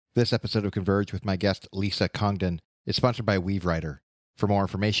This episode of Converge with my guest, Lisa Congdon, is sponsored by WeaveWriter. For more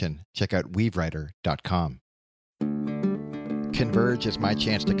information, check out weavewriter.com. Converge is my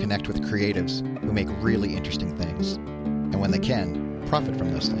chance to connect with creatives who make really interesting things, and when they can, profit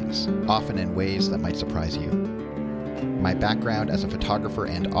from those things, often in ways that might surprise you. My background as a photographer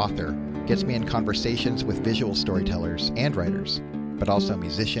and author gets me in conversations with visual storytellers and writers, but also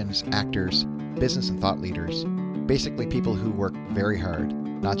musicians, actors, business and thought leaders, basically people who work very hard,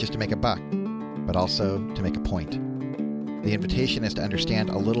 not just to make a buck, but also to make a point. The invitation is to understand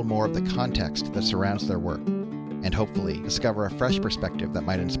a little more of the context that surrounds their work, and hopefully discover a fresh perspective that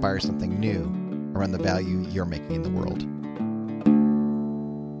might inspire something new around the value you're making in the world.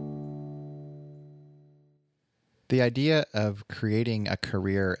 The idea of creating a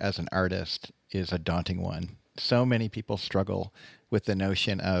career as an artist is a daunting one. So many people struggle with the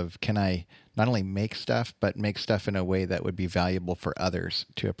notion of, can I not only make stuff, but make stuff in a way that would be valuable for others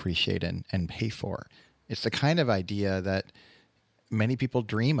to appreciate and pay for? It's the kind of idea that many people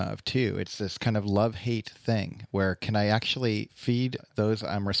dream of, too. It's this kind of love-hate thing where, can I actually feed those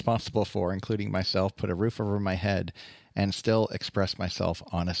I'm responsible for, including myself, put a roof over my head, and still express myself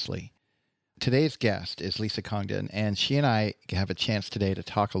honestly? Today's guest is Lisa Congdon, and she and I have a chance today to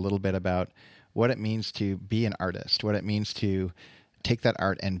talk a little bit about what it means to be an artist, what it means to take that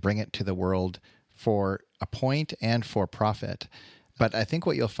art and bring it to the world for a point and for profit. But I think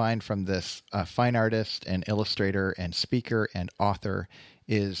what you'll find from this fine artist and illustrator and speaker and author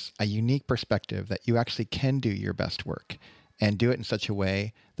is a unique perspective that you actually can do your best work and do it in such a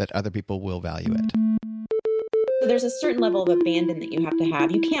way that other people will value it. So there's a certain level of abandon that you have to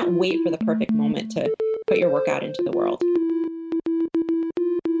have. You can't wait for the perfect moment to put your work out into the world.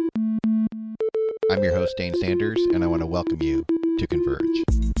 I'm your host, Dane Sanders, and I want to welcome you to Converge.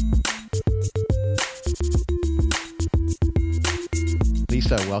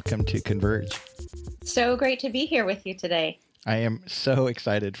 Lisa, welcome to Converge. So great to be here with you today. I am so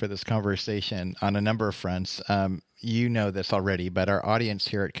excited for this conversation on a number of fronts. You know this already, but our audience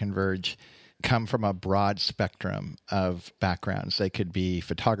here at Converge come from a broad spectrum of backgrounds. They could be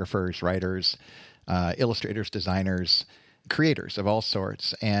photographers, writers, illustrators, designers, creators of all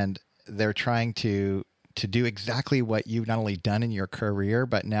sorts, and they're trying to do exactly what you've not only done in your career,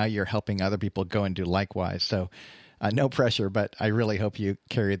 but now you're helping other people go and do likewise. So no pressure, but I really hope you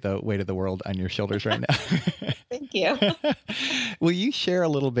carry the weight of the world on your shoulders right now. Thank you. Will you share a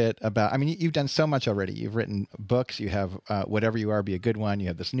little bit about, you've done so much already. You've written books. You have Whatever You Are, Be a Good One. You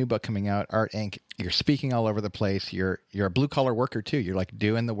have this new book coming out, Art Inc. You're speaking all over the place. You're a blue collar worker too. You're like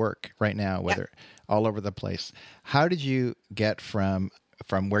doing the work right now, whether all over the place. How did you get from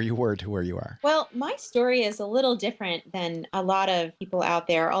where you were to where you are? Well, my story is a little different than a lot of people out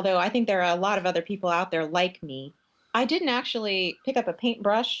there, although I think there are a lot of other people out there like me. I didn't actually pick up a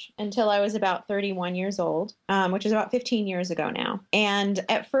paintbrush until I was about 31 years old, which is about 15 years ago now. And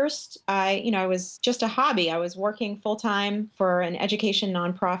at first, I was just a hobby. I was working full-time for an education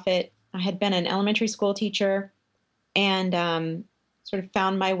nonprofit. I had been an elementary school teacher and sort of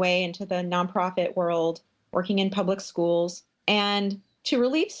found my way into the nonprofit world, working in public schools. And to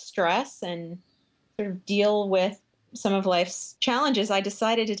relieve stress and sort of deal with some of life's challenges, I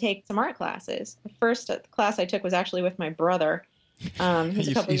decided to take some art classes. The first class I took was actually with my brother, who's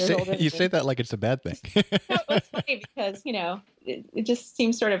a couple years older than me. You say that like it's a bad thing. No, it's funny because, it just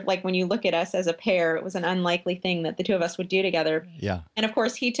seems sort of like when you look at us as a pair, it was an unlikely thing that the two of us would do together. Yeah. And of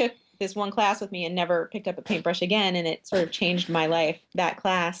course, he took this one class with me and never picked up a paintbrush again, and it sort of changed my life, that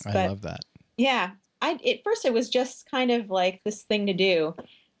class. I love that. Yeah. At first, it was just kind of like this thing to do.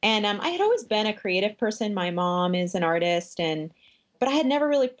 And I had always been a creative person. My mom is an artist, but I had never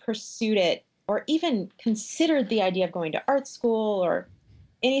really pursued it or even considered the idea of going to art school or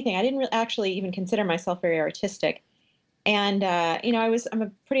anything. I didn't really actually even consider myself very artistic. And, I'm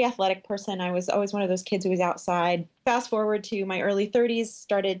a pretty athletic person. I was always one of those kids who was outside. Fast forward to my early 30s,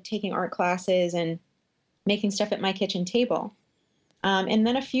 started taking art classes and making stuff at my kitchen table. And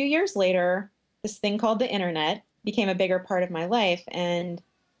then a few years later, this thing called the internet became a bigger part of my life. And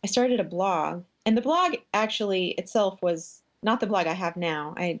I started a blog. And the blog actually itself was not the blog I have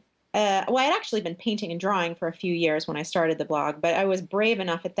now. I had actually been painting and drawing for a few years when I started the blog, but I was brave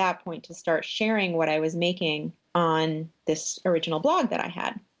enough at that point to start sharing what I was making on this original blog that I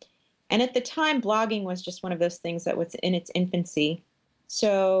had. And at the time, blogging was just one of those things that was in its infancy.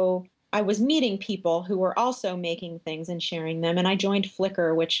 So I was meeting people who were also making things and sharing them. And I joined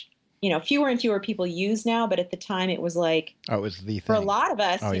Flickr, which, fewer and fewer people use now. But at the time, it was like, it was the thing. For a lot of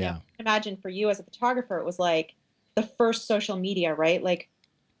us, Oh, yeah. Imagine for you as a photographer, it was like the first social media, right? Like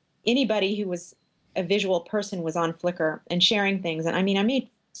anybody who was a visual person was on Flickr and sharing things. And I made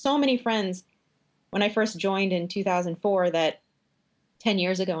so many friends when I first joined in 2004 that 10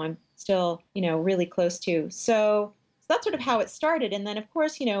 years ago I'm still, really close to. So that's sort of how it started. And then, of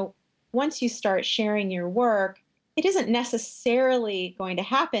course, once you start sharing your work, it isn't necessarily going to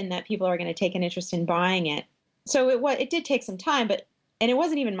happen that people are going to take an interest in buying it. So it did take some time, and it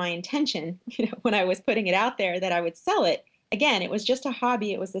wasn't even my intention, when I was putting it out there that I would sell it. Again, it was just a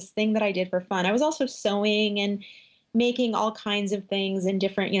hobby. It was this thing that I did for fun. I was also sewing and making all kinds of things in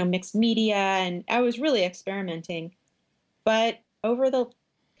different, mixed media, and I was really experimenting. But over the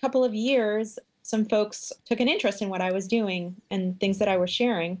couple of years, some folks took an interest in what I was doing and things that I was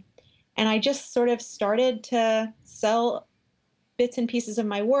sharing. And I just sort of started to sell bits and pieces of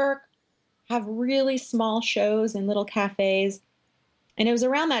my work, have really small shows in little cafes. And it was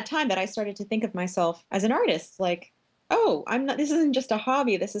around that time that I started to think of myself as an artist, like, oh, this isn't just a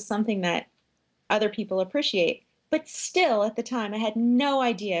hobby. This is something that other people appreciate. But still, at the time, I had no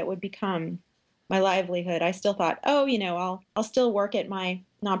idea it would become my livelihood. I still thought, oh, I'll still work at my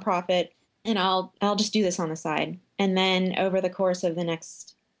nonprofit and I'll just do this on the side. And then over the course of the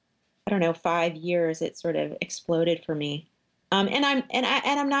next, I don't know, 5 years, it sort of exploded for me. And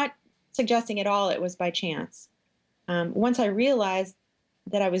I'm not suggesting at all it was by chance. Once I realized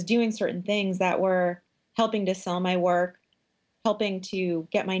that I was doing certain things that were helping to sell my work, helping to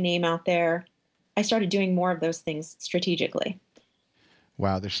get my name out there, I started doing more of those things strategically.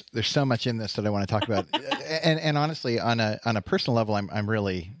 Wow, there's so much in this that I want to talk about, and honestly, on a personal level,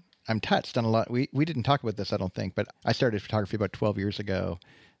 I'm touched on a lot. We didn't talk about this, I don't think, but I started photography about 12 years ago.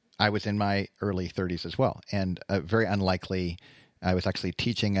 I was in my early 30s as well, and very unlikely. I was actually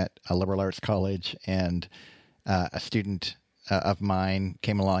teaching at a liberal arts college, and a student of mine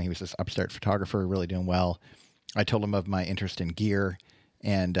came along. He was this upstart photographer, really doing well. I told him of my interest in gear,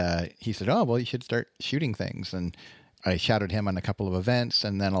 and he said, "Oh, well, you should start shooting things." And I shadowed him on a couple of events,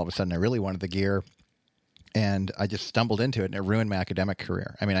 and then all of a sudden I really wanted the gear, and I just stumbled into it, and it ruined my academic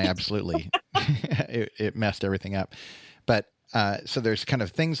career. I mean, I absolutely, it messed everything up. But so there's kind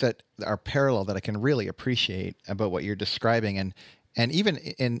of things that are parallel that I can really appreciate about what you're describing. And even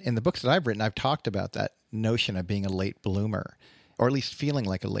in the books that I've written, I've talked about that notion of being a late bloomer, or at least feeling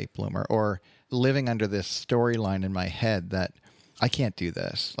like a late bloomer, or living under this storyline in my head that I can't do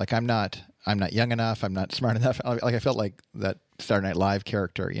this. Like I'm not young enough. I'm not smart enough. Like I felt like that Saturday Night Live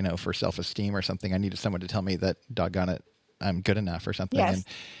character, for self-esteem or something. I needed someone to tell me that, doggone it, I'm good enough or something. Yes.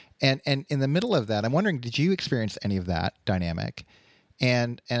 And in the middle of that, I'm wondering, did you experience any of that dynamic?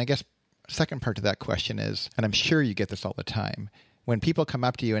 And I guess second part to that question is, and I'm sure you get this all the time, when people come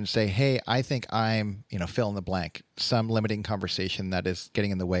up to you and say, hey, I think I'm, fill in the blank, some limiting conversation that is getting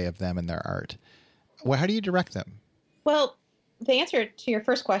in the way of them and their art. Well, how do you direct them? Well, the answer to your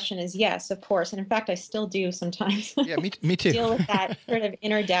first question is yes, of course. And in fact, I still do sometimes. Yeah, me too. Deal with that sort of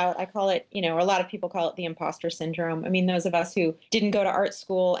inner doubt. I call it, or a lot of people call it the imposter syndrome. I mean, those of us who didn't go to art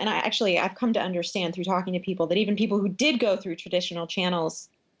school, and I've come to understand through talking to people that even people who did go through traditional channels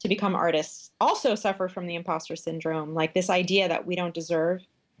to become artists also suffer from the imposter syndrome, like this idea that we don't deserve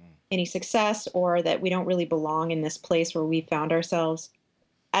any success or that we don't really belong in this place where we found ourselves,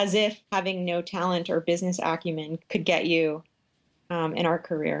 as if having no talent or business acumen could get you in our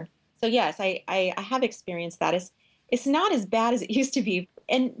career. So yes, I have experienced that. It's not as bad as it used to be.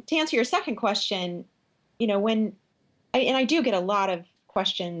 And to answer your second question, I do get a lot of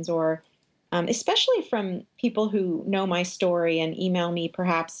questions, or especially from people who know my story and email me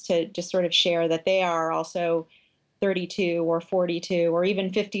perhaps to just sort of share that they are also 32 or 42 or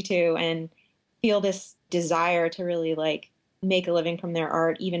even 52 and feel this desire to really like make a living from their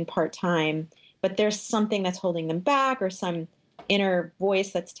art, even part-time, but there's something that's holding them back or some inner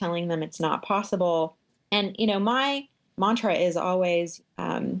voice that's telling them it's not possible. And, my mantra is always,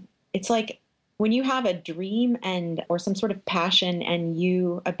 it's like when you have a dream or some sort of passion and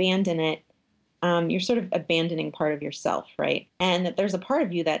you abandon it, you're sort of abandoning part of yourself, right? And that there's a part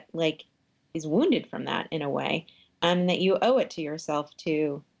of you that like is wounded from that in a way, that you owe it to yourself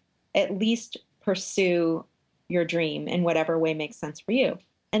to at least pursue your dream in whatever way makes sense for you.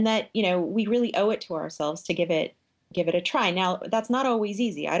 And that, we really owe it to ourselves to give it a try. Now, that's not always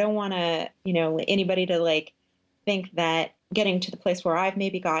easy. I don't want to, anybody to like think that getting to the place where I've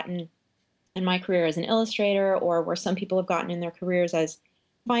maybe gotten in my career as an illustrator, or where some people have gotten in their careers as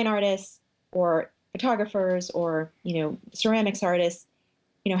fine artists or photographers or, ceramics artists,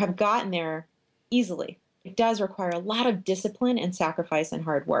 have gotten there easily. It does require a lot of discipline and sacrifice and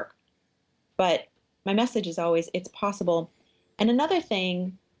hard work. But my message is always, it's possible. And another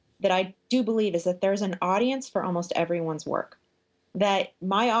thing that I do believe is that there's an audience for almost everyone's work. That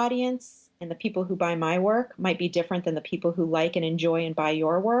my audience and the people who buy my work might be different than the people who like and enjoy and buy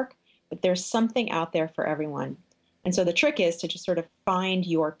your work, but there's something out there for everyone. And so the trick is to just sort of find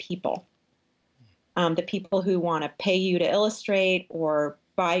your people, the people who want to pay you to illustrate or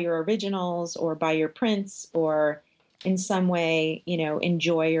buy your originals or buy your prints or in some way,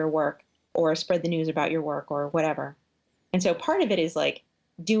 enjoy your work or spread the news about your work or whatever. And so part of it is like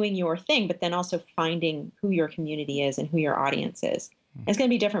doing your thing, but then also finding who your community is and who your audience is. And it's going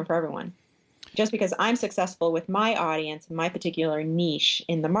to be different for everyone. Just because I'm successful with my audience, my particular niche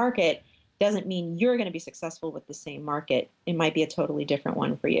in the market, doesn't mean you're going to be successful with the same market. It might be a totally different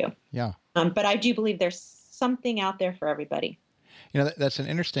one for you. Yeah. But I do believe there's something out there for everybody. That's an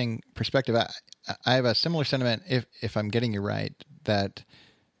interesting perspective. I have a similar sentiment, if I'm getting you right, that,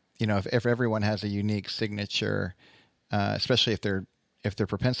 if everyone has a unique signature, especially if their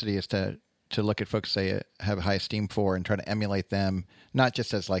propensity is to look at folks they have high esteem for and try to emulate them, not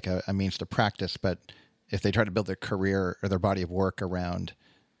just as like a means to practice, but if they try to build their career or their body of work around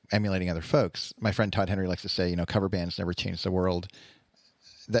emulating other folks. My friend Todd Henry likes to say, cover bands never change the world.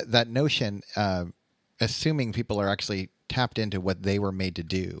 That notion, assuming people are actually tapped into what they were made to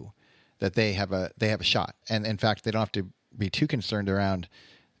do, that they have a shot. And in fact, they don't have to be too concerned around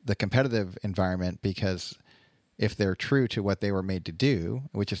the competitive environment, because if they're true to what they were made to do,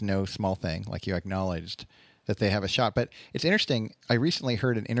 which is no small thing, like you acknowledged, that they have a shot. But it's interesting. I recently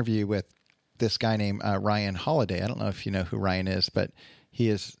heard an interview with this guy named Ryan Holiday. I don't know if you know who Ryan is, but he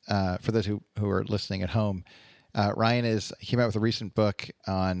is, for those who are listening at home, Ryan came out with a recent book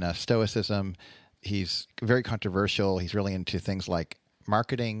on Stoicism. He's very controversial. He's really into things like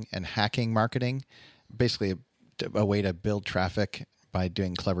marketing and hacking marketing, basically a way to build traffic by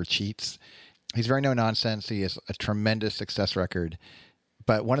doing clever cheats. He's very no nonsense. He has a tremendous success record.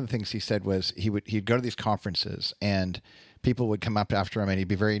 But one of the things he said was he'd go to these conferences and people would come up after him and he'd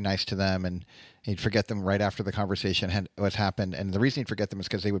be very nice to them and he'd forget them right after the conversation had what's happened. And the reason he'd forget them is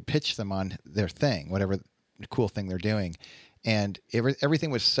because they would pitch them on their thing, whatever cool thing they're doing. And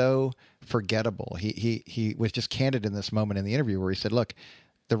everything was so forgettable. He was just candid in this moment in the interview where he said, look,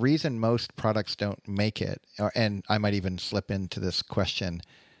 the reason most products don't make it, and I might even slip into this question,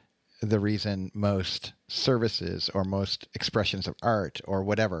 the reason most services or most expressions of art or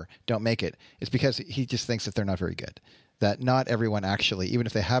whatever don't make it is because he just thinks that they're not very good. That not everyone actually, even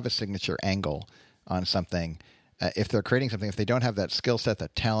if they have a signature angle on something, if they're creating something, if they don't have that skill set,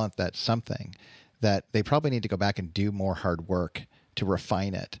 that talent, that something, that they probably need to go back and do more hard work to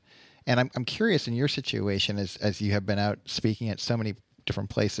refine it. And I'm curious in your situation, as you have been out speaking at so many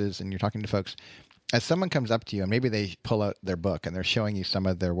different places and you're talking to folks, as someone comes up to you and maybe they pull out their book and they're showing you some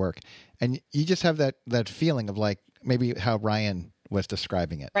of their work and you just have that feeling of like maybe how Ryan was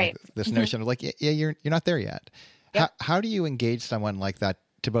describing it, right? Like this notion of like, yeah, you're not there yet. Yep. How do you engage someone like that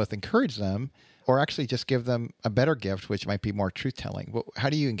to both encourage them or actually just give them a better gift, which might be more truth-telling? How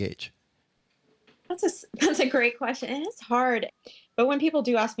do you engage? That's a great question. And it's hard. But when people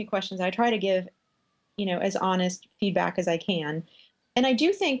do ask me questions, I try to give, as honest feedback as I can. And I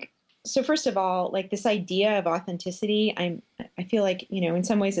do think, so first of all, like this idea of authenticity, I feel like, in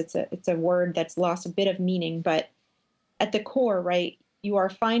some ways it's a word that's lost a bit of meaning, but at the core, right, you are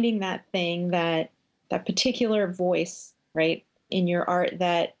finding that thing, that particular voice, right, in your art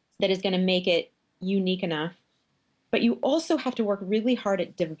that is going to make it unique enough. But you also have to work really hard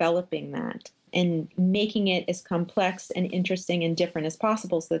at developing that and making it as complex and interesting and different as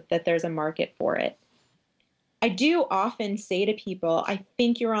possible so that there's a market for it. I do often say to people, I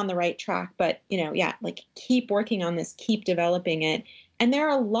think you're on the right track, but, like keep working on this, keep developing it. And there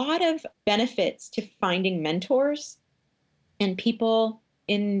are a lot of benefits to finding mentors and people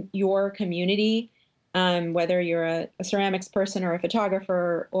in your community, whether you're a ceramics person or a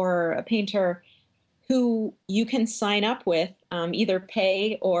photographer or a painter, who you can sign up with, either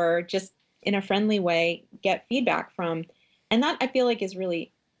pay or just in a friendly way, get feedback from. And that I feel like is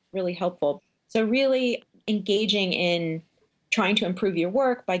really, really helpful. So really engaging in trying to improve your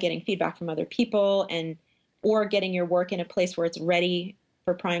work by getting feedback from other people or getting your work in a place where it's ready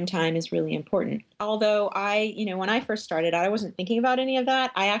for prime time is really important. Although when I first started out, I wasn't thinking about any of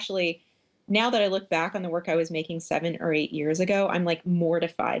that. I actually, now that I look back on the work I was making 7 or 8 years ago, I'm like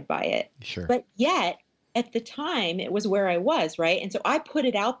mortified by it. Sure. But yet at the time it was where I was, right? And so I put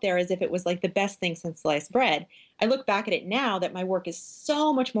it out there as if it was like the best thing since sliced bread. I look back at it now that my work is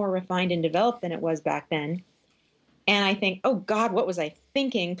so much more refined and developed than it was back then. And I think, oh God, what was I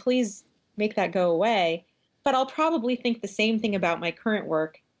thinking? Please make that go away. But I'll probably think the same thing about my current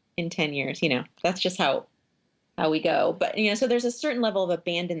work in 10 years. That's just how we go. But, so there's a certain level of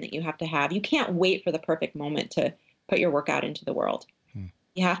abandon that you have to have. You can't wait for the perfect moment to put your work out into the world.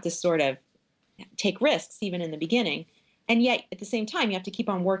 You have to sort of take risks even in the beginning. And yet at the same time, you have to keep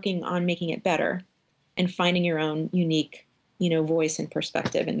on working on making it better and finding your own unique, voice and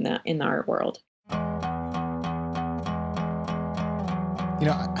perspective in the art world.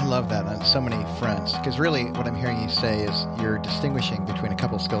 I love that on so many fronts, because really what I'm hearing you say is you're distinguishing between a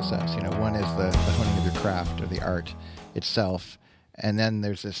couple skill sets. One is the honing of your craft or the art itself. And then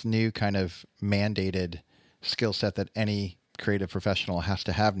there's this new kind of mandated skill set that any creative professional has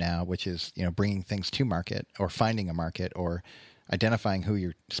to have now, which is, bringing things to market or finding a market or identifying who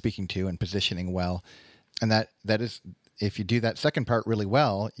you're speaking to and positioning well. And that is, if you do that second part really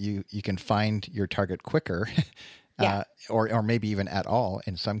well, you can find your target quicker. Yeah. Or maybe even at all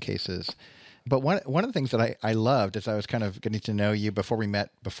in some cases. But one of the things that I loved as I was kind of getting to know you before we met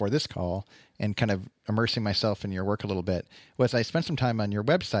before this call and kind of immersing myself in your work a little bit was I spent some time on your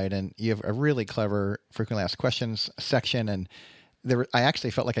website, and you have a really clever frequently asked questions section. And I actually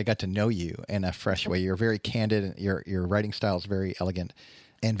felt like I got to know you in a fresh way. You're very candid, and your writing style is very elegant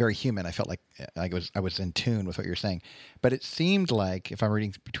and very human. I felt like I was in tune with what you were saying. But it seemed like, if I'm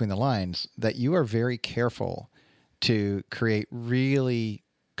reading between the lines, that you are very careful to create really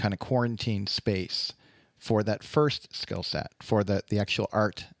kind of quarantine space for that first skill set, for the actual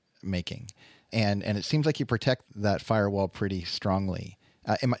art making. And it seems like you protect that firewall pretty strongly.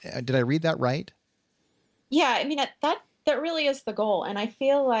 Did I read that right? Yeah, I mean, that really is the goal. And I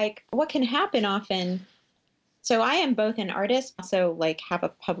feel like what can happen often, so I am both an artist, also like have a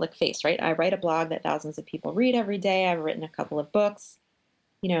public face, right? I write a blog that thousands of people read every day. I've written a couple of books.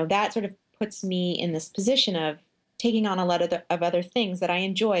 That sort of puts me in this position of taking on a lot of other things that I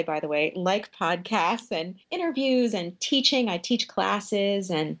enjoy, by the way, like podcasts and interviews and teaching. I teach classes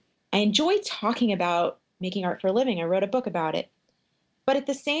and I enjoy talking about making art for a living. I wrote a book about it. But at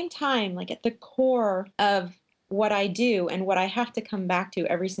the same time, like at the core of what I do and what I have to come back to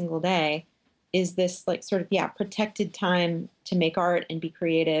every single day is this like sort of, protected time to make art and be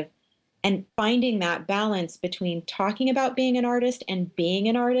creative. And finding that balance between talking about being an artist and being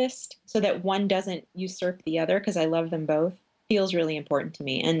an artist so that one doesn't usurp the other, because I love them both, feels really important to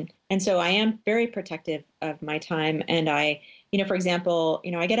me. And so I am very protective of my time. And I, for example,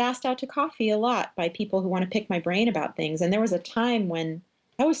 I get asked out to coffee a lot by people who want to pick my brain about things. And there was a time when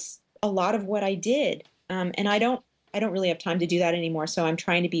that was a lot of what I did. And I don't really have time to do that anymore. So I'm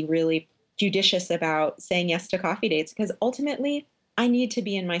trying to be really judicious about saying yes to coffee dates, because ultimately I need to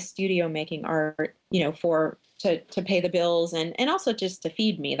be in my studio making art, to pay the bills and also just to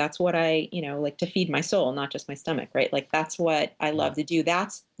feed me. That's what I, like to feed my soul, not just my stomach, right? Like that's what I love to do.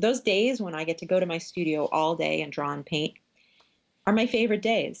 That's those days when I get to go to my studio all day and draw and paint are my favorite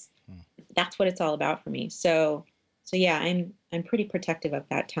days. That's what it's all about for me. So yeah, I'm pretty protective of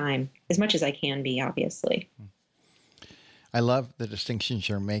that time as much as I can be, obviously. I love the distinctions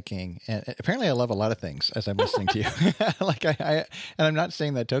you're making, and apparently I love a lot of things as I'm listening to you. Like and I'm not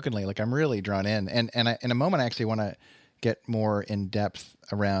saying that tokenly. Like I'm really drawn in, and in a moment I actually want to get more in depth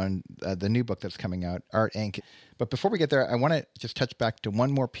around the new book that's coming out, Art Inc. But before we get there, I want to just touch back to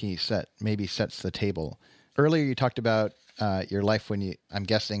one more piece that maybe sets the table. Earlier, you talked about your life when I'm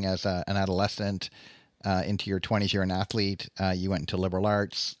guessing as an adolescent. Into your 20s, you're an athlete. You went into liberal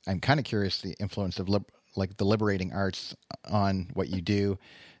arts. I'm kind of curious the influence of the liberating arts on what you do.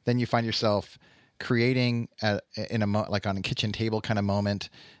 Then you find yourself creating on a kitchen table kind of moment.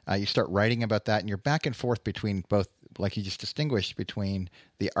 You start writing about that, and you're back and forth between both, like you just distinguished between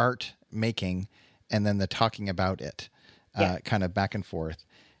the art making and then the talking about it, kind of back and forth.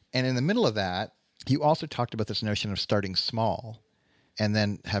 And in the middle of that, you also talked about this notion of starting small and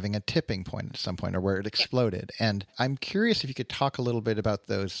then having a tipping point at some point, or where it exploded. And I'm curious if you could talk a little bit about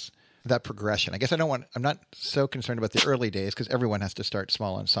that progression. I guess I'm not so concerned about the early days, because everyone has to start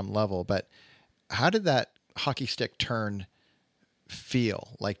small on some level, but how did that hockey stick turn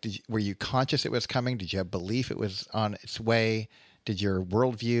feel? Like, were you conscious it was coming? Did you have belief it was on its way? Did your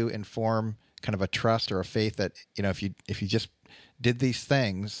worldview inform kind of a trust or a faith that, if you just did these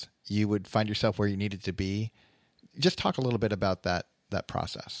things, you would find yourself where you needed to be? Just talk a little bit about that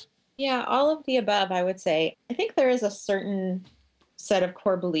process. Yeah, all of the above, I would say. I think there is a certain set of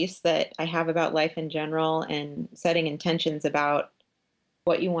core beliefs that I have about life in general and setting intentions about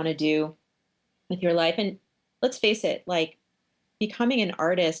what you want to do with your life. And let's face it, like becoming an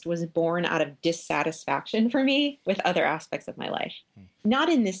artist was born out of dissatisfaction for me with other aspects of my life. Not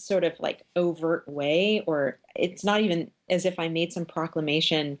in this sort of like overt way, or it's not even as if I made some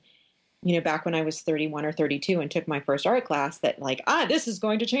proclamation, back when I was 31 or 32 and took my first art class that like, this is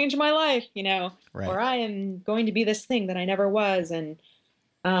going to change my life, Right. Or I am going to be this thing that I never was. And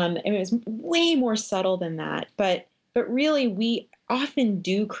it was way more subtle than that. But really often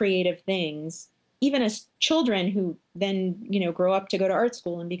do creative things, even as children who then, grow up to go to art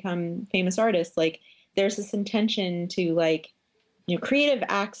school and become famous artists. Like there's this intention to like, creative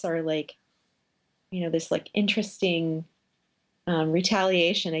acts are like, this like interesting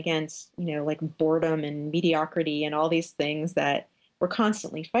retaliation against, like boredom and mediocrity and all these things that we're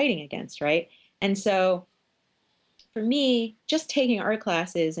constantly fighting against, right? And so for me, just taking art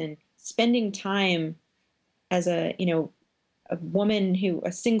classes and spending time as a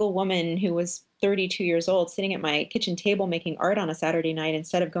single woman who was 32 years old, sitting at my kitchen table making art on a Saturday night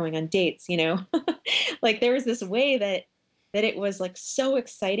instead of going on dates, like there was this way that it was like so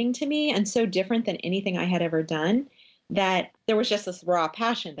exciting to me and so different than anything I had ever done, that there was just this raw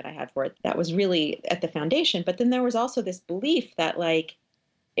passion that I had for it that was really at the foundation. But then there was also this belief that like,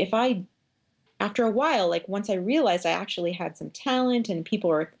 after a while, like once I realized I actually had some talent and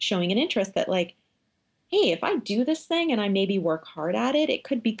people were showing an interest, that like, hey, if I do this thing and I maybe work hard at it, it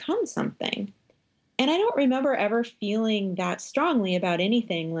could become something. And I don't remember ever feeling that strongly about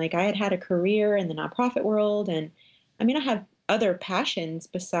anything. Like I had had a career in the nonprofit world, and I mean, I have other passions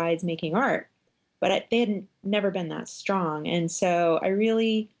besides making art, but they had never been that strong. And so I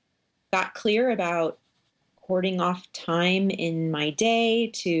really got clear about hoarding off time in my day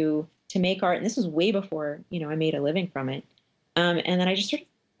to make art. And this was way before, I made a living from it. And then I just sort of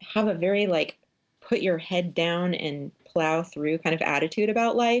have a very like put your head down and plow through kind of attitude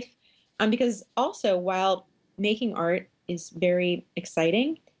about life. Because also while making art is very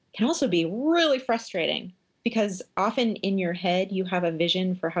exciting, it can also be really frustrating, because often in your head you have a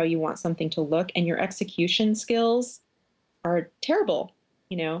vision for how you want something to look and your execution skills are terrible.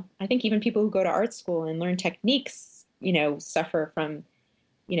 I think even people who go to art school and learn techniques, suffer from,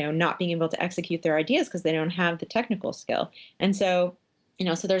 not being able to execute their ideas because they don't have the technical skill. And so,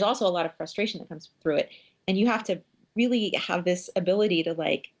 so there's also a lot of frustration that comes through it. And you have to really have this ability to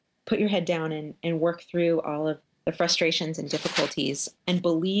like put your head down and work through all of the frustrations and difficulties and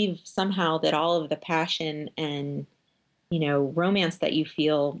believe somehow that all of the passion and, romance that you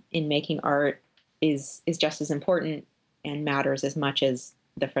feel in making art is just as important and matters as much as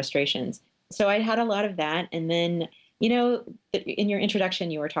the frustrations. So I had a lot of that. And then, in your introduction,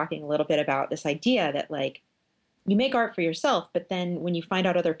 you were talking a little bit about this idea that like you make art for yourself, but then when you find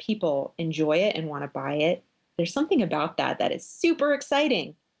out other people enjoy it and want to buy it, there's something about that is super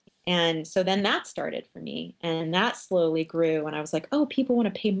exciting. And so then that started for me, and that slowly grew. And I was like, oh, people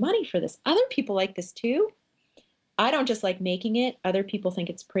want to pay money for this. Other people like this too. I don't just like making it. Other people think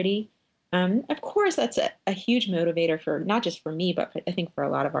it's pretty. Of course, that's a huge motivator for not just for me, but I think for a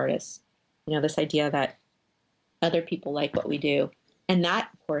lot of artists, this idea that other people like what we do. And that,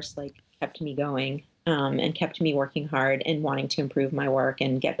 of course, like kept me going and kept me working hard and wanting to improve my work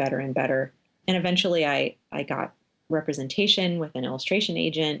and get better and better. And eventually I got representation with an illustration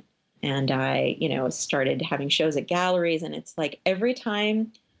agent, and I, started having shows at galleries. And it's like every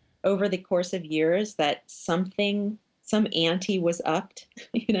time over the course of years that some ante was upped,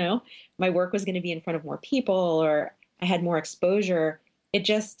 my work was going to be in front of more people or I had more exposure. It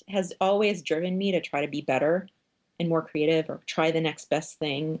just has always driven me to try to be better and more creative, or try the next best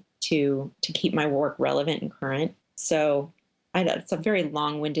thing to keep my work relevant and current. So it's a very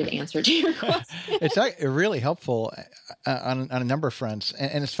long-winded answer to your question. It's really helpful on a number of fronts.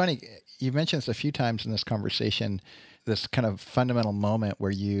 And it's funny, you mentioned this a few times in this conversation, this kind of fundamental moment where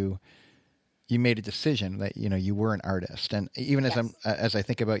you made a decision that, you were an artist. And even Yes. as I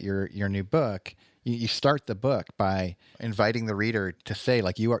think about your new book, you start the book by inviting the reader to say,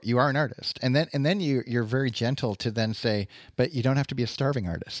 like, you are an artist. And then you're very gentle to then say, but you don't have to be a starving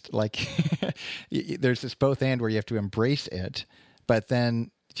artist. Like there's this both and where you have to embrace it, but then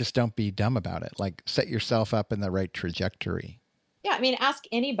just don't be dumb about it. Like set yourself up in the right trajectory. Yeah, I mean, ask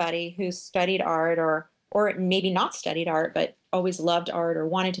anybody who's studied art or maybe not studied art, but always loved art or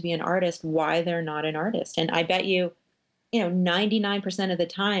wanted to be an artist, why they're not an artist. And I bet you, 99% of the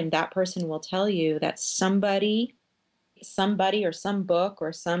time, that person will tell you that somebody or some book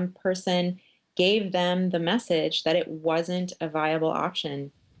or some person gave them the message that it wasn't a viable option.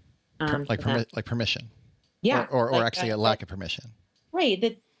 Like permission. Yeah. Or like actually that, a lack of permission.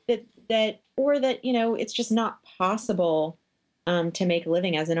 Right. Or that, it's just not possible to make a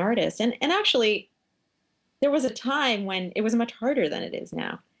living as an artist. And actually, there was a time when it was much harder than it is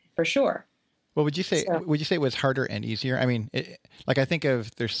now, for sure. Well, would you say it was harder and easier? I mean, I think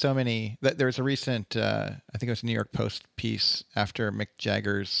of, there's so many, there was a recent, I think it was a New York Post piece after Mick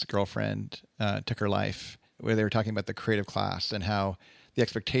Jagger's girlfriend took her life, where they were talking about the creative class and how the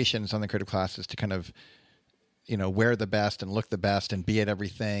expectations on the creative class is to kind of, wear the best and look the best and be at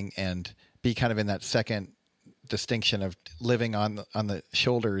everything and be kind of in that second distinction of living on the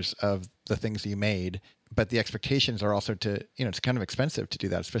shoulders of the things you made, but the expectations are also to, it's kind of expensive to do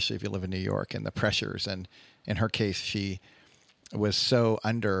that, especially if you live in New York, and the pressures. And in her case, she was so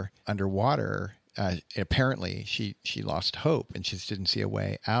underwater. Apparently, she lost hope, and she just didn't see a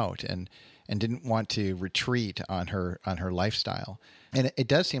way out, and didn't want to retreat on her lifestyle. And it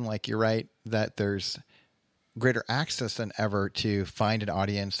does seem like you're right that there's greater access than ever to find an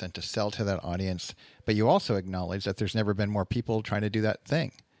audience and to sell to that audience. But you also acknowledge that there's never been more people trying to do that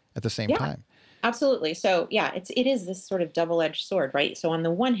thing at the same time. Absolutely. So yeah, it is this sort of double-edged sword, right? So on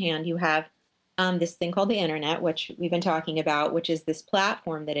the one hand, you have this thing called the internet, which we've been talking about, which is this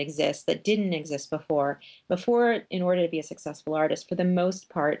platform that exists that didn't exist before. Before, in order to be a successful artist, for the most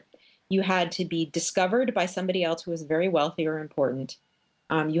part, you had to be discovered by somebody else who was very wealthy or important.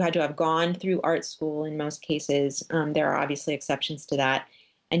 You had to have gone through art school in most cases. There are obviously exceptions to that.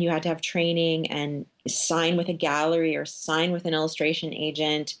 And you had to have training and sign with a gallery or sign with an illustration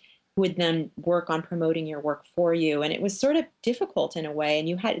agent who would then work on promoting your work for you. And it was sort of difficult in a way.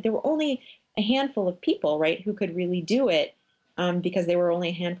 And there were only a handful of people, right, who could really do it because there were only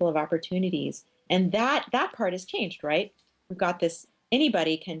a handful of opportunities. And that part has changed, right? We've got this,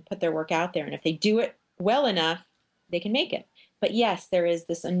 anybody can put their work out there. And if they do it well enough, they can make it. But yes, there is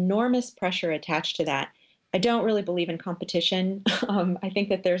this enormous pressure attached to that. I don't really believe in competition. I think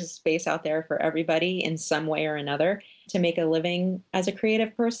that there's a space out there for everybody in some way or another to make a living as a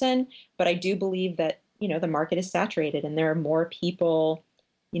creative person. But I do believe that, the market is saturated and there are more people,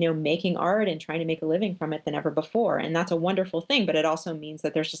 making art and trying to make a living from it than ever before. And that's a wonderful thing. But it also means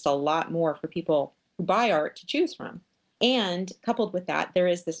that there's just a lot more for people who buy art to choose from. And coupled with that, there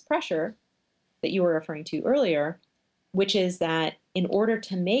is this pressure that you were referring to earlier, which is that in order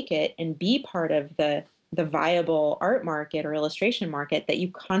to make it and be part of the viable art market or illustration market, that you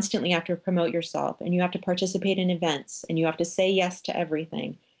constantly have to promote yourself and you have to participate in events and you have to say yes to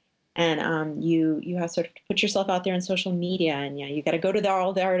everything. And you have sort of to put yourself out there on social media, and you got to go to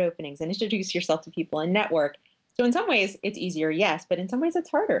all the art openings and introduce yourself to people and network. So in some ways it's easier, yes, but in some ways it's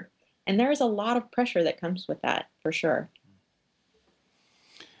harder. And there is a lot of pressure that comes with that, for sure.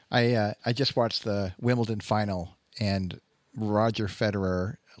 I just watched the Wimbledon final, and Roger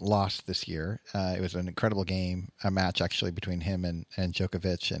Federer lost this year. It was an incredible a match actually between him and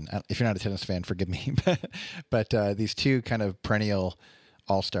Djokovic. And if you're not a tennis fan, forgive me, but these two kind of perennial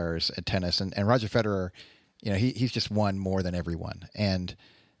all-stars at tennis, and Roger Federer, he's just won more than everyone. And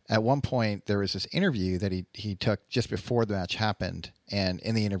at one point there was this interview that he took just before the match happened. And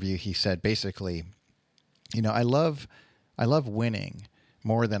in the interview, he said, basically, I love winning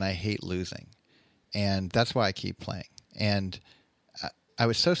more than I hate losing. And that's why I keep playing. And I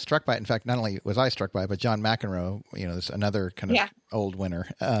was so struck by it. In fact, not only was I struck by it, but John McEnroe, this another kind of old winner,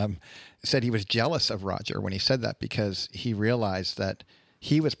 said he was jealous of Roger when he said that, because he realized that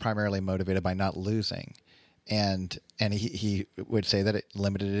he was primarily motivated by not losing. And he would say that it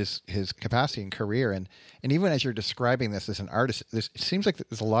limited his capacity and career. And even as you're describing this as an artist, it seems like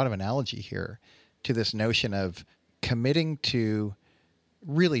there's a lot of analogy here to this notion of committing to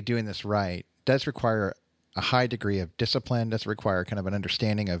really doing this right does require a high degree of discipline, does require kind of an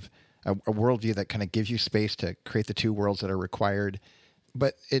understanding of a worldview that kind of gives you space to create the two worlds that are required.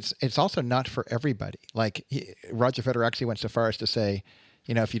 But it's also not for everybody. Like Roger Federer actually went so far as to say,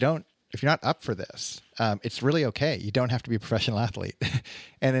 if you're not up for this, it's really okay. You don't have to be a professional athlete.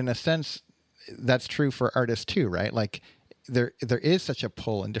 And in a sense, that's true for artists too, right? Like there is such a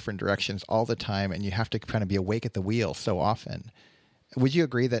pull in different directions all the time, and you have to kind of be awake at the wheel so often. Would you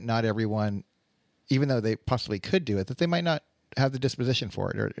agree that not everyone, even though they possibly could do it, that they might not have the disposition for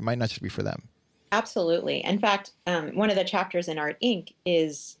it, or it might not just be for them? Absolutely. In fact, one of the chapters in Art Inc.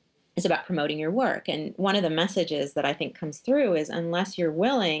 is about promoting your work. And one of the messages that I think comes through is, unless you're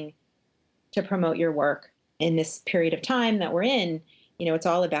willing to promote your work in this period of time that we're in, it's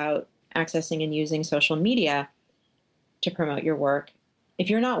all about accessing and using social media to promote your work. If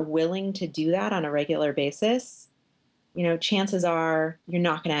you're not willing to do that on a regular basis, chances are you're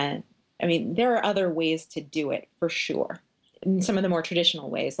not going to, there are other ways to do it for sure. And some of the more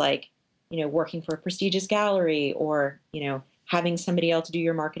traditional ways, like, working for a prestigious gallery or, having somebody else do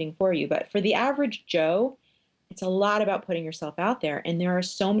your marketing for you. But for the average Joe, it's a lot about putting yourself out there. And there are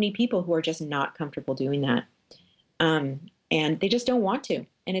so many people who are just not comfortable doing that. And they just don't want to.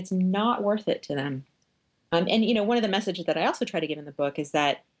 And it's not worth it to them. And one of the messages that I also try to give in the book is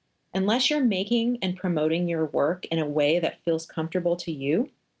that unless you're making and promoting your work in a way that feels comfortable to you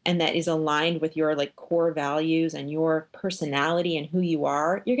and that is aligned with your core values and your personality and who you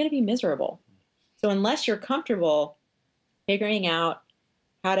are, you're going to be miserable. So unless you're comfortable figuring out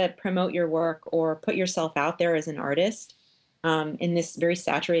how to promote your work or put yourself out there as an artist in this very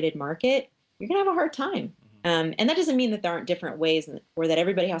saturated market, you're going to have a hard time. And that doesn't mean that there aren't different ways or that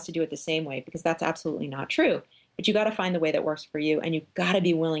everybody has to do it the same way, because that's absolutely not true. But you got to find the way that works for you, and you've got to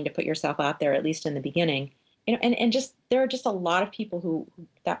be willing to put yourself out there, at least in the beginning. And just there are just a lot of people who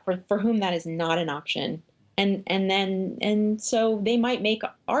that for whom that is not an option. And so they might make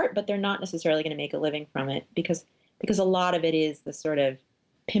art, but they're not necessarily going to make a living from it, because a lot of it is the sort of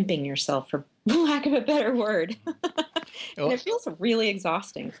pimping yourself, for lack of a better word. And it feels really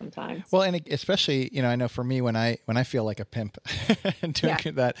exhausting sometimes. Well, and especially, I know for me, when I feel like a pimp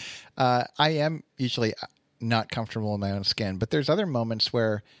doing that, I am usually not comfortable in my own skin. But there's other moments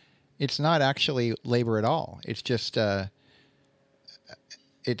where it's not actually labor at all. It's just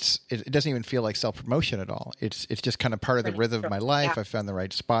it doesn't even feel like self-promotion at all. It's just kind of part of the rhythm of my life. I found the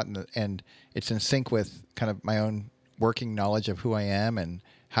right spot, and it's in sync with kind of my own working knowledge of who I am and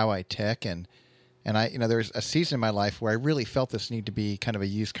how I tick. And I, there's a season in my life where I really felt this need to be kind of a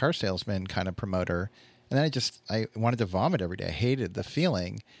used car salesman kind of promoter. And then I wanted to vomit every day. I hated the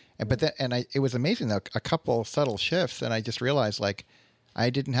feeling. It was amazing though, a couple subtle shifts. And I just realized like, I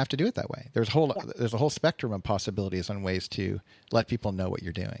didn't have to do it that way. There's a whole spectrum of possibilities on ways to let people know what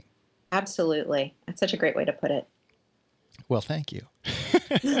you're doing. Absolutely. That's such a great way to put it. Well, thank you.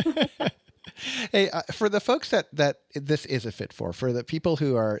 Hey, for the folks that this is a fit for the people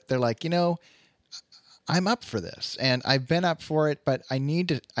they're like, I'm up for this and I've been up for it, but I need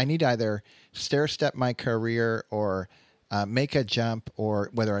to either stair step my career or make a jump, or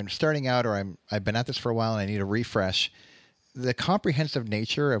whether I'm starting out or I've been at this for a while and I need a refresh. The comprehensive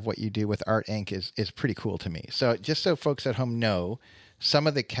nature of what you do with Art Inc. is pretty cool to me. So just so folks at home know, some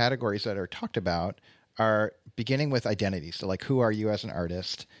of the categories that are talked about are beginning with identity. So like, who are you as an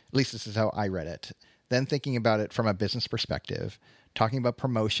artist? At least this is how I read it. Then thinking about it from a business perspective, talking about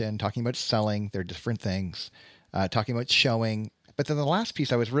promotion, talking about selling, they're different things, talking about showing. But then the last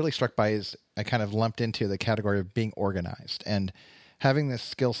piece I was really struck by is I kind of lumped into the category of being organized and having this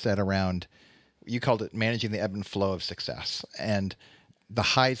skill set around, you called it managing the ebb and flow of success and the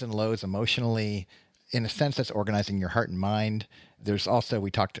highs and lows emotionally. In a sense, that's organizing your heart and mind. There's also,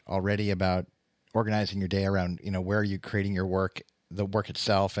 we talked already about organizing your day around, where are you creating your work, the work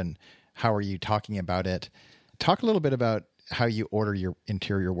itself, and how are you talking about it? Talk a little bit about how you order your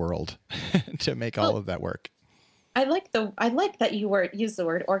interior world to make all of that work. I like that you use the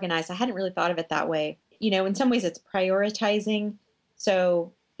word organized. I hadn't really thought of it that way. In some ways it's prioritizing.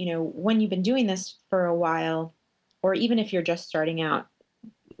 So, when you've been doing this for a while, or even if you're just starting out,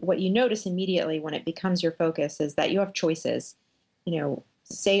 what you notice immediately when it becomes your focus is that you have choices.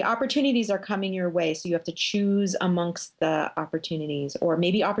 Say opportunities are coming your way, so you have to choose amongst the opportunities, or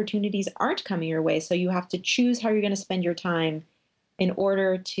maybe opportunities aren't coming your way, so you have to choose how you're going to spend your time in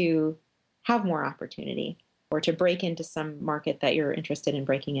order to have more opportunity or to break into some market that you're interested in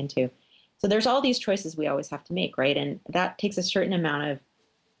breaking into. So there's all these choices we always have to make, right? And that takes a certain amount of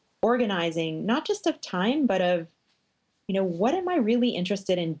organizing, not just of time, but of, what am I really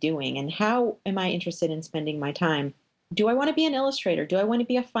interested in doing, and how am I interested in spending my time? Do I want to be an illustrator? Do I want to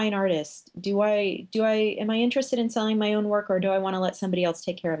be a fine artist? Am I interested in selling my own work, or do I want to let somebody else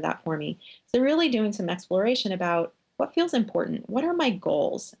take care of that for me? So really doing some exploration about what feels important. What are my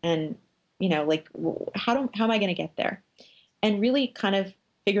goals? And, how am I going to get there? And really kind of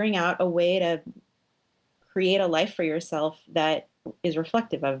figuring out a way to create a life for yourself that is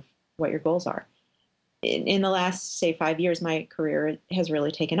reflective of what your goals are. In the last, say, 5 years, my career has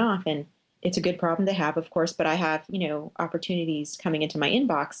really taken off, and it's a good problem to have, of course, but I have, opportunities coming into my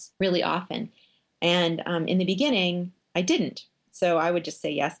inbox really often. And in the beginning, I didn't. So I would just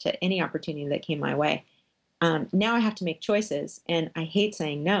say yes to any opportunity that came my way. Now I have to make choices, and I hate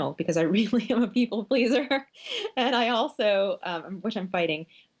saying no because I really am a people pleaser. And I also, which I'm fighting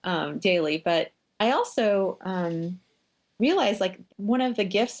daily, but I also realize like one of the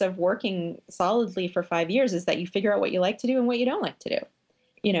gifts of working solidly for 5 years is that you figure out what you like to do and what you don't like to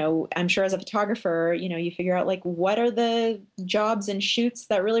do. I'm sure as a photographer, you figure out like what are the jobs and shoots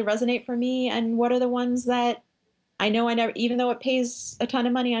that really resonate for me, and what are the ones that I know I never, even though it pays a ton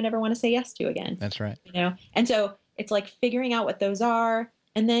of money, I never want to say yes to again. That's right. And so it's like figuring out what those are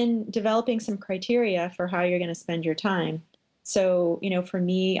and then developing some criteria for how you're going to spend your time. So, for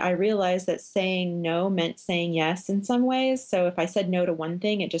me, I realized that saying no meant saying yes in some ways. So if I said no to one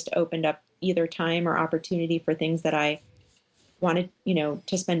thing, it just opened up either time or opportunity for things that I wanted,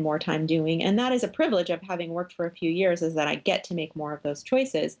 to spend more time doing. And that is a privilege of having worked for a few years, is that I get to make more of those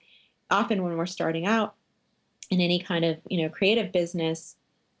choices. Often when we're starting out in any kind of, creative business,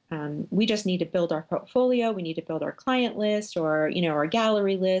 we just need to build our portfolio. We need to build our client list or, our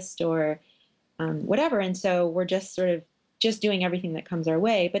gallery list or whatever. And so we're just sort of just doing everything that comes our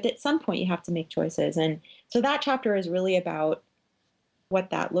way. But at some point you have to make choices. And so that chapter is really about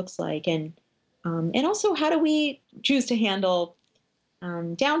what that looks like. And also how do we choose to handle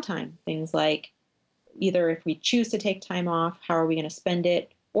downtime? Things like either if we choose to take time off, how are we going to spend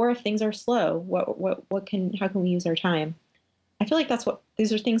it? Or if things are slow, how can we use our time? I feel like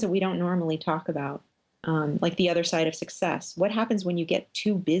these are things that we don't normally talk about. Like the other side of success. What happens when you get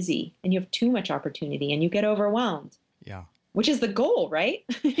too busy and you have too much opportunity and you get overwhelmed? Yeah. Which is the goal, right?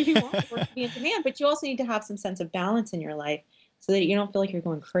 You want the work to be in demand, but you also need to have some sense of balance in your life so that you don't feel like you're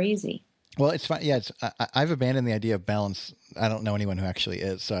going crazy. Well, it's fine. Yeah, I've abandoned the idea of balance. I don't know anyone who actually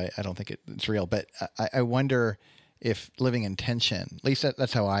is, so I don't think it's real. But I wonder if living in tension, at least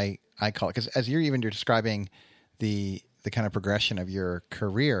that's how I call it. Because as you're describing the kind of progression of your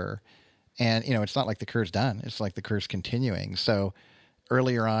career, and it's not like the career's done. It's like the career's continuing. So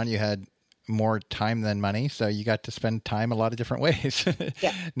earlier on, you had more time than money, so you got to spend time a lot of different ways.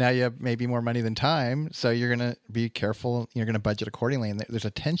 Yeah. Now you have maybe more money than time, so you're going to be careful. You're going to budget accordingly, and there's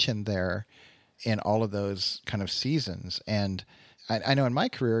a tension there in all of those kind of seasons. And I know in my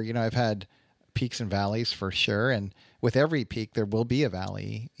career, I've had peaks and valleys for sure, and with every peak there will be a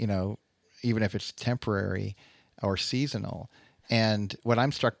valley, even if it's temporary or seasonal. And what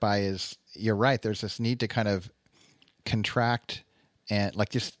I'm struck by is, you're right, there's this need to kind of contract and like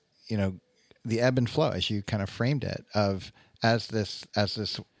just the ebb and flow, as you kind of framed it, of as this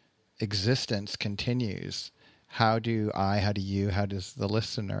existence continues, how do you, how does the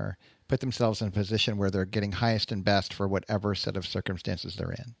listener put themselves in a position where they're getting highest and best for whatever set of circumstances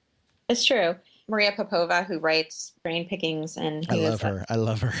they're in? It's true. Maria Popova, who writes Brain Pickings, and I love her.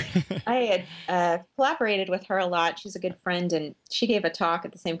 I had collaborated with her a lot. She's a good friend, and she gave a talk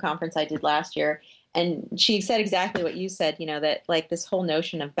at the same conference I did last year. And she said exactly what you said, that like this whole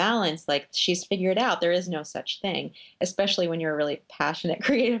notion of balance, like she's figured out there is no such thing, especially when you're a really passionate,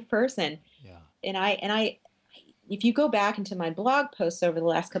 creative person. Yeah. And I, if you go back into my blog posts over the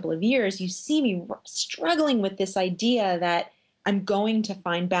last couple of years, you see me struggling with this idea that I'm going to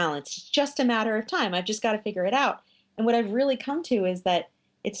find balance. It's just a matter of time. I've just got to figure it out. And what I've really come to is that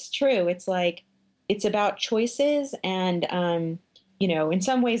it's true. It's like, it's about choices and, in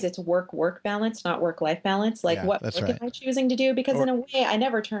some ways it's work balance, not work-life balance. Like what work am I choosing to do? Because in a way, I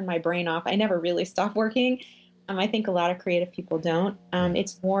never turn my brain off. I never really stop working. I think a lot of creative people don't.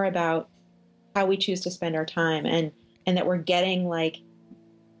 It's more about how we choose to spend our time and that we're getting like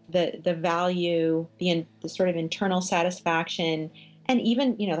the value, the sort of internal satisfaction, and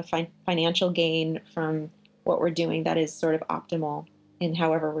even, the financial gain from what we're doing that is sort of optimal in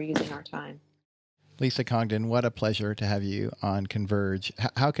however we're using our time. Lisa Congdon, what a pleasure to have you on Converge.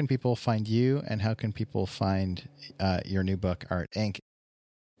 How can people find you, and how can people find your new book, Art Inc.?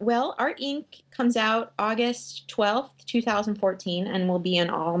 Well, Art Inc. comes out August 12th, 2014, and will be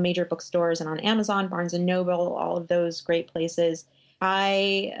in all major bookstores and on Amazon, Barnes & Noble, all of those great places.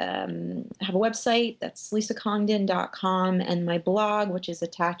 I have a website, that's lisacongdon.com, and my blog, which is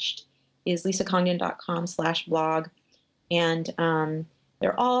attached, is lisacongdon.com/blog. And there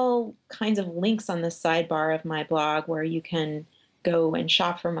are all kinds of links on the sidebar of my blog where you can go and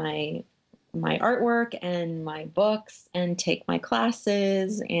shop for my artwork and my books and take my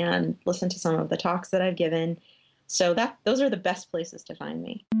classes and listen to some of the talks that I've given. So those are the best places to find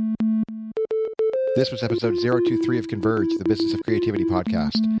me. This was episode 023 of Converge, the Business of Creativity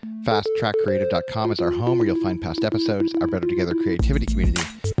podcast. FastTrackCreative.com is our home where you'll find past episodes, our Better Together creativity community,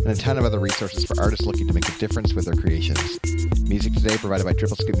 and a ton of other resources for artists looking to make a difference with their creations. Music today provided by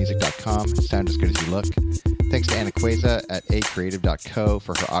TripleScoopMusic.com. Sound as good as you look. Thanks to Anna Queza at acreative.co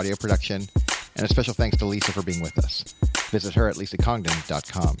for her audio production. And a special thanks to Lisa for being with us. Visit her at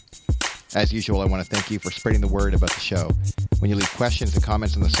lisacongdon.com. As usual, I want to thank you for spreading the word about the show. When you leave questions and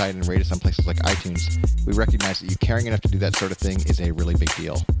comments on the site and rate us on places like iTunes, we recognize that you caring enough to do that sort of thing is a really big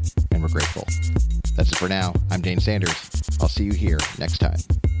deal, and we're grateful. That's it for now. I'm Dane Sanders. I'll see you here next time.